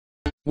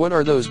What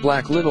are those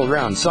black little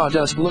round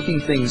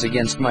sawdust-looking things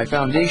against my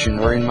foundation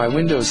or in my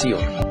windowsill?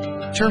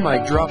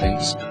 Termite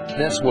droppings,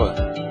 that's what.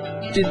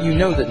 Did you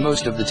know that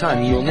most of the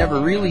time you'll never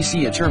really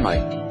see a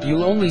termite,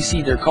 you'll only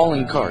see their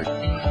calling card?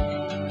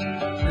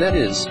 That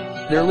is,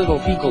 their little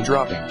fecal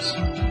droppings.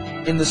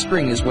 In the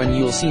spring is when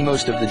you'll see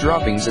most of the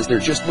droppings as they're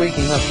just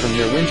waking up from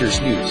their winter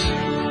snooze.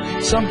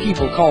 Some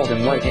people call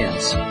them white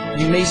ants.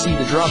 You may see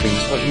the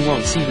droppings but you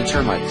won't see the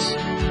termites.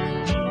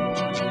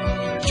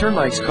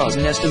 Termites cause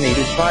an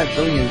estimated $5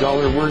 billion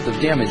worth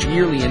of damage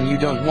yearly, and you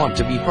don't want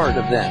to be part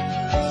of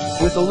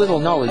that. With a little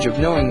knowledge of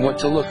knowing what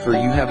to look for,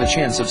 you have a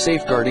chance of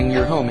safeguarding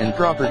your home and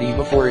property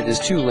before it is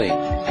too late.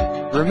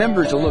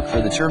 Remember to look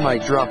for the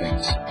termite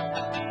droppings.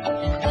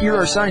 Here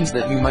are signs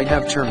that you might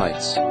have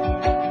termites.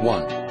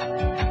 1.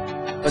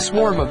 A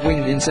swarm of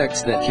winged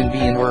insects that can be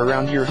in or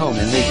around your home,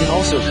 and they can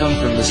also come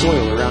from the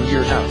soil around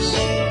your house.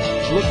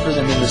 Look for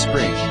them in the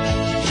spring.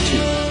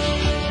 2.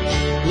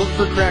 Look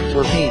for cracked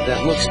or paint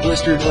that looks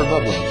blistered or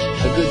bubbling,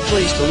 a good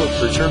place to look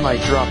for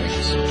termite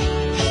droppings.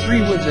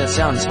 3. Wood that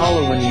sounds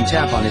hollow when you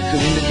tap on it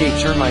could indicate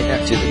termite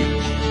activity.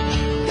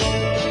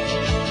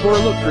 4.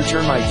 Look for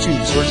termite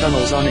tubes or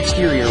tunnels on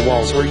exterior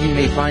walls, or you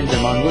may find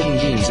them on wooden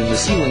beams in the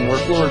ceiling or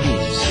floor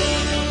beams.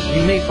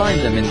 You may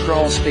find them in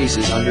crawl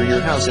spaces under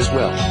your house as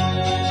well.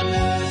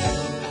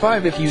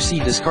 5. If you see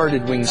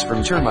discarded wings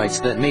from termites,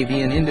 that may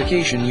be an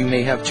indication you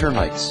may have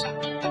termites.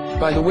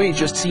 By the way,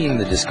 just seeing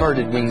the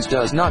discarded wings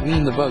does not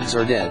mean the bugs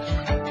are dead.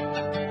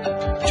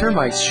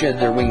 Termites shed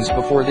their wings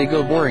before they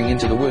go boring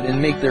into the wood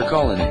and make their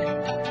colony.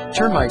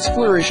 Termites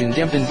flourish in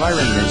damp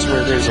environments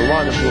where there's a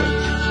lot of wood.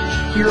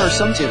 Here are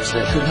some tips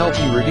that could help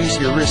you reduce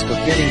your risk of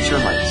getting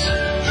termites.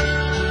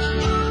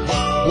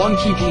 1.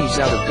 Keep leaves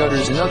out of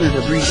gutters and other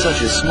debris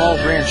such as small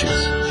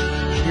branches.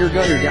 Your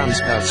gutter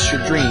downspouts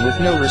should drain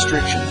with no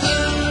restrictions.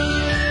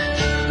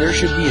 There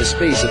should be a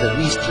space of at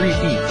least 3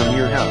 feet from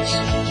your house.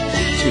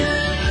 2.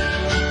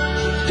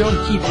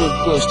 Don't keep wood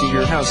close to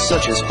your house,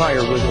 such as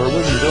firewood or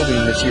wooden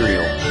building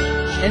material.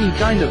 Any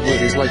kind of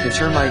wood is like a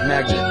termite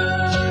magnet.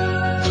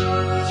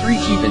 3.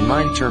 Keep in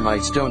mind,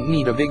 termites don't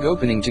need a big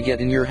opening to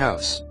get in your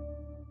house.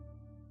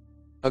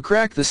 A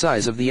crack the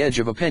size of the edge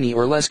of a penny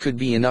or less could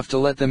be enough to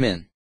let them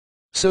in.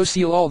 So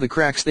seal all the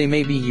cracks they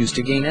may be used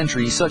to gain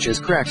entry, such as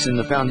cracks in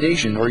the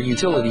foundation or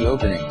utility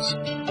openings.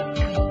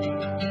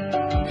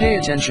 Pay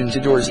attention to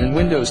doors and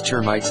windows.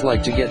 Termites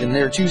like to get in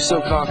there too,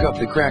 so caulk up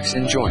the cracks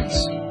and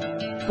joints.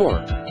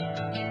 4.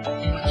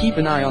 Keep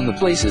an eye on the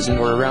places in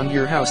or around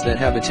your house that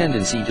have a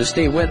tendency to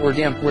stay wet or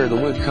damp, where the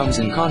wood comes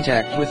in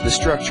contact with the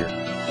structure.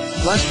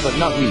 Last but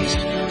not least,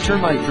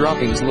 termite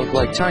droppings look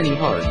like tiny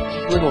hard,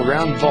 little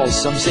round balls.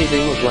 Some say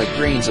they look like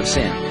grains of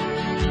sand.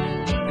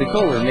 The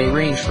color may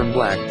range from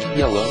black,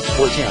 yellow,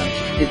 or tan.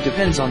 It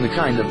depends on the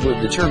kind of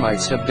wood the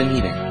termites have been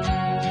eating.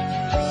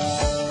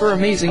 For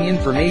amazing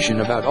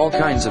information about all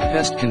kinds of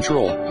pest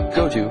control,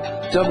 go to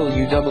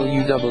www.ojac.com,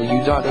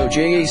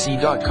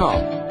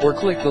 or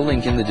click the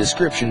link in the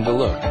description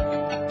below.